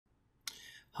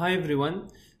Hi everyone.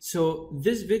 So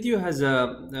this video has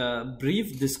a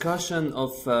brief discussion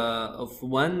of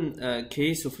one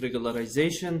case of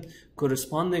regularization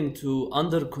corresponding to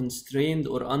under-constrained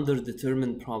or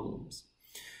under-determined problems.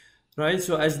 Right,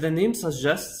 so as the name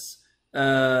suggests,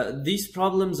 these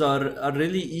problems are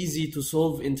really easy to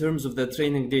solve in terms of the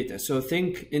training data. So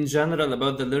think in general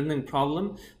about the learning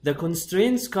problem. The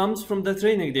constraints comes from the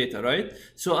training data, right?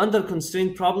 So under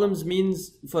constrained problems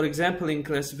means, for example, in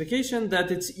classification,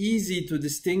 that it's easy to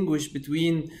distinguish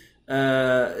between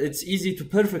it's easy to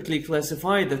perfectly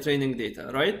classify the training data,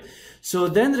 right? So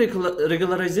then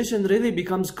regularization really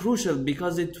becomes crucial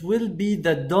because it will be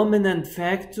the dominant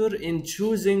factor in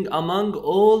choosing among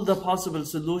all the possible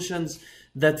solutions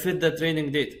that fit the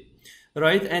training data,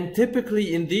 right? And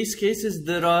typically in these cases,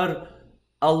 there are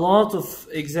a lot of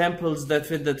examples that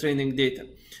fit the training data,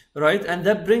 right? And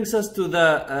that brings us to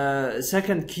the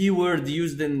second keyword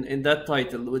used in that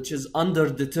title, which is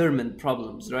underdetermined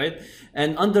problems, right?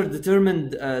 An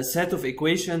underdetermined set of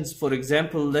equations, for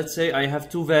example, let's say I have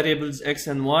two variables x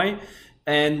and y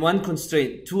and one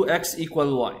constraint, 2x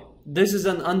equal y. This is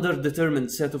an underdetermined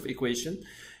set of equation.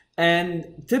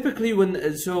 And typically in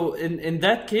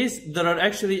that case, there are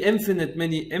actually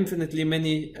infinitely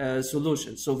many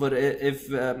solutions. So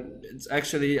if it's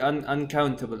actually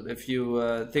uncountable if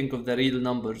you think of the real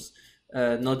numbers,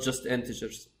 not just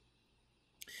integers.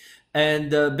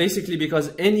 And basically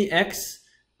because any x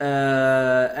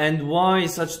and y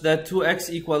such that 2x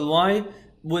equal y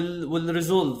will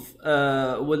resolve,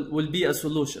 will be a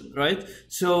solution, right?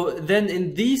 So then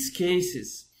in these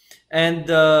cases, and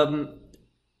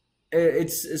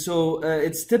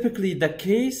it's typically the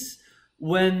case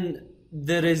when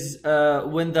there is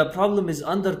when the problem is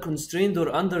under constrained or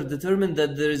underdetermined,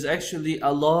 that there is actually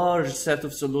a large set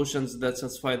of solutions that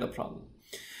satisfy the problem.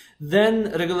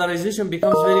 Then regularization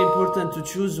becomes very important to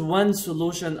choose one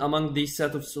solution among these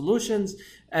set of solutions,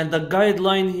 and the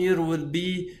guideline here will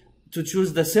be to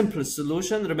choose the simplest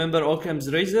solution. Remember Occam's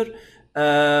razor,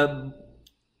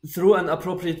 through an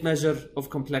appropriate measure of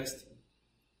complexity.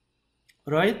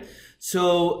 Right,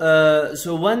 so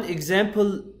one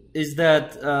example is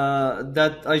that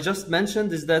that I just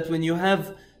mentioned is that when you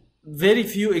have very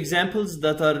few examples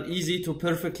that are easy to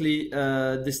perfectly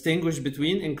distinguish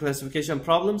between in classification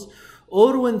problems,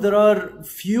 or when there are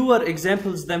fewer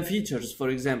examples than features, for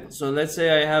example. So let's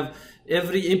say I have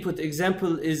every input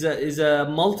example is a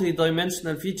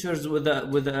multi-dimensional features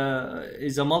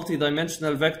is a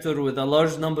multi-dimensional vector with a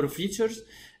large number of features.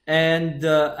 And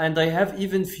I have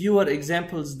even fewer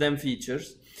examples than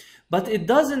features. But it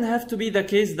doesn't have to be the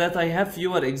case that I have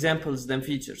fewer examples than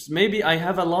features. Maybe I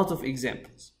have a lot of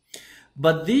examples.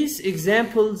 But these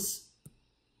examples,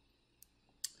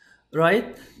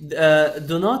 right,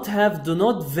 do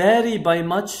not vary by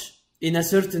much in a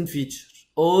certain feature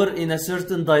or in a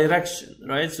certain direction,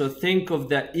 right? So think of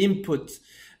the input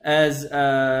as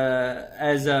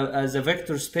a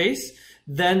vector space.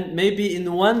 Then maybe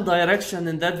in one direction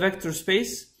in that vector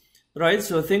space, right?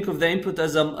 So think of the input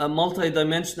as a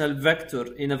multi-dimensional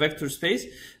vector in a vector space.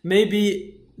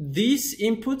 Maybe these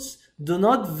inputs do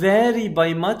not vary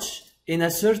by much in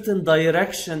a certain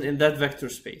direction in that vector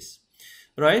space,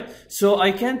 right? So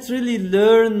I can't really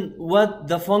learn what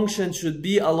the function should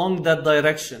be along that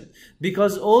direction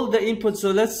because all the inputs,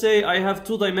 so let's say I have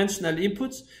two-dimensional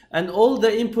inputs and all the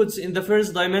inputs in the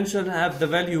first dimension have the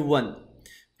value 1.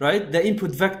 Right, the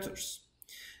input vectors.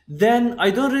 Then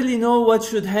I don't really know what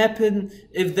should happen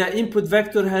if the input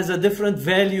vector has a different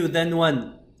value than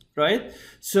 1, right?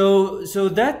 So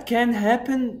that can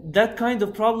happen, that kind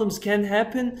of problems can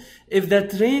happen if the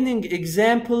training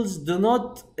examples do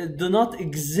not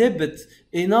exhibit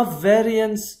enough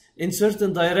variance in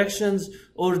certain directions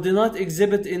or do not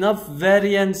exhibit enough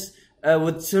variance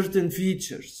with certain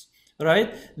features,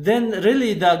 right? Then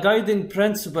really the guiding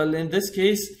principle in this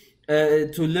case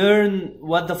to learn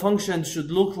what the function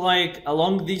should look like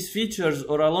along these features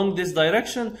or along this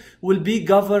direction will be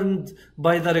governed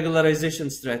by the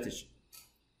regularization strategy,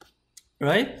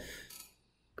 right?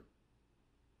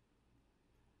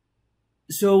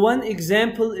 So one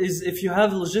example is if you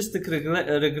have logistic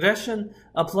regression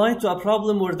applied to a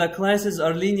problem where the classes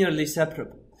are linearly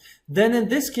separable. Then in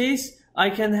this case, I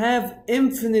can have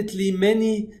infinitely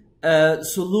many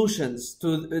solutions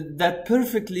that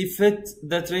perfectly fit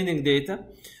the training data,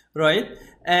 right?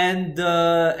 And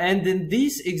in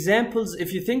these examples,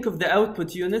 if you think of the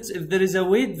output units, if there is a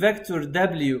weight vector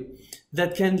W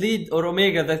that can lead, or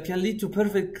omega, that can lead to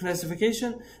perfect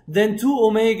classification, then 2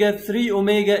 omega, 3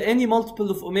 omega, any multiple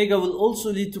of omega will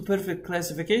also lead to perfect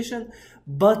classification.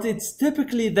 But it's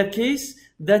typically the case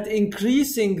that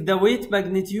increasing the weight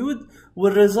magnitude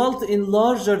will result in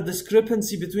larger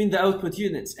discrepancy between the output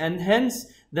units, and hence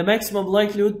the maximum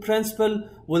likelihood principle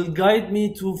will guide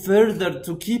me to further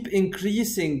to keep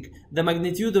increasing the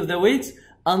magnitude of the weights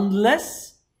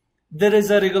unless there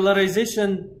is a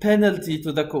regularization penalty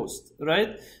to the cost,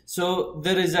 right? So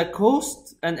there is a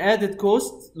cost, an added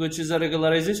cost, which is a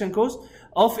regularization cost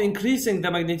of increasing the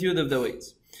magnitude of the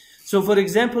weights. So for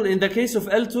example, in the case of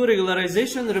L2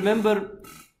 regularization, remember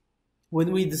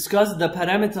when we discussed the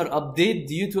parameter update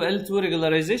due to L2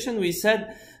 regularization, we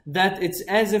said that it's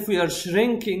as if we are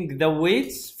shrinking the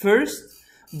weights first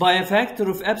by a factor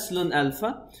of epsilon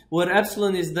alpha, where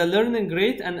epsilon is the learning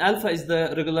rate and alpha is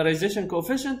the regularization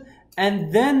coefficient,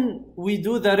 and then we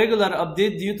do the regular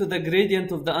update due to the gradient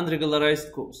of the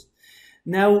unregularized cost.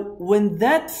 Now, when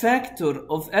that factor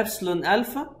of epsilon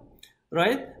alpha,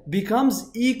 right,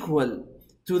 becomes equal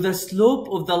to the slope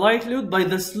of the likelihood, by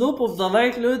the slope of the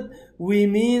likelihood, we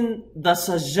mean the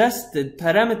suggested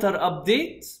parameter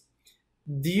update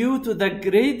due to the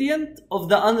gradient of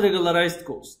the unregularized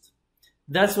cost.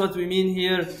 That's what we mean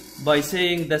here by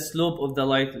saying the slope of the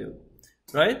likelihood,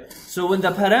 right? So when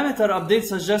the parameter update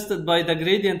suggested by the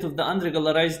gradient of the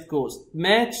unregularized cost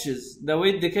matches the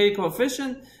weight decay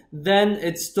coefficient, then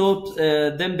it stops,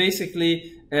 then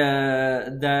basically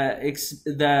the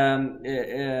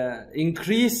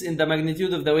increase in the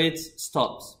magnitude of the weights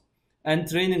stops, and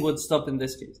training would stop in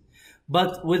this case.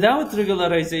 But without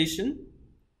regularization,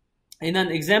 in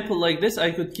an example like this,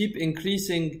 I could keep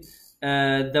increasing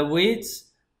the weights,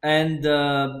 and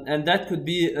that could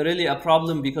be really a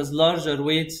problem, because larger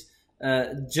weights,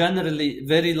 generally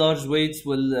very large weights,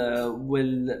 will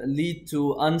lead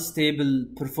to unstable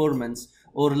performance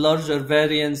or larger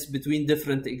variance between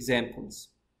different examples.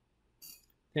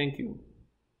 Thank you.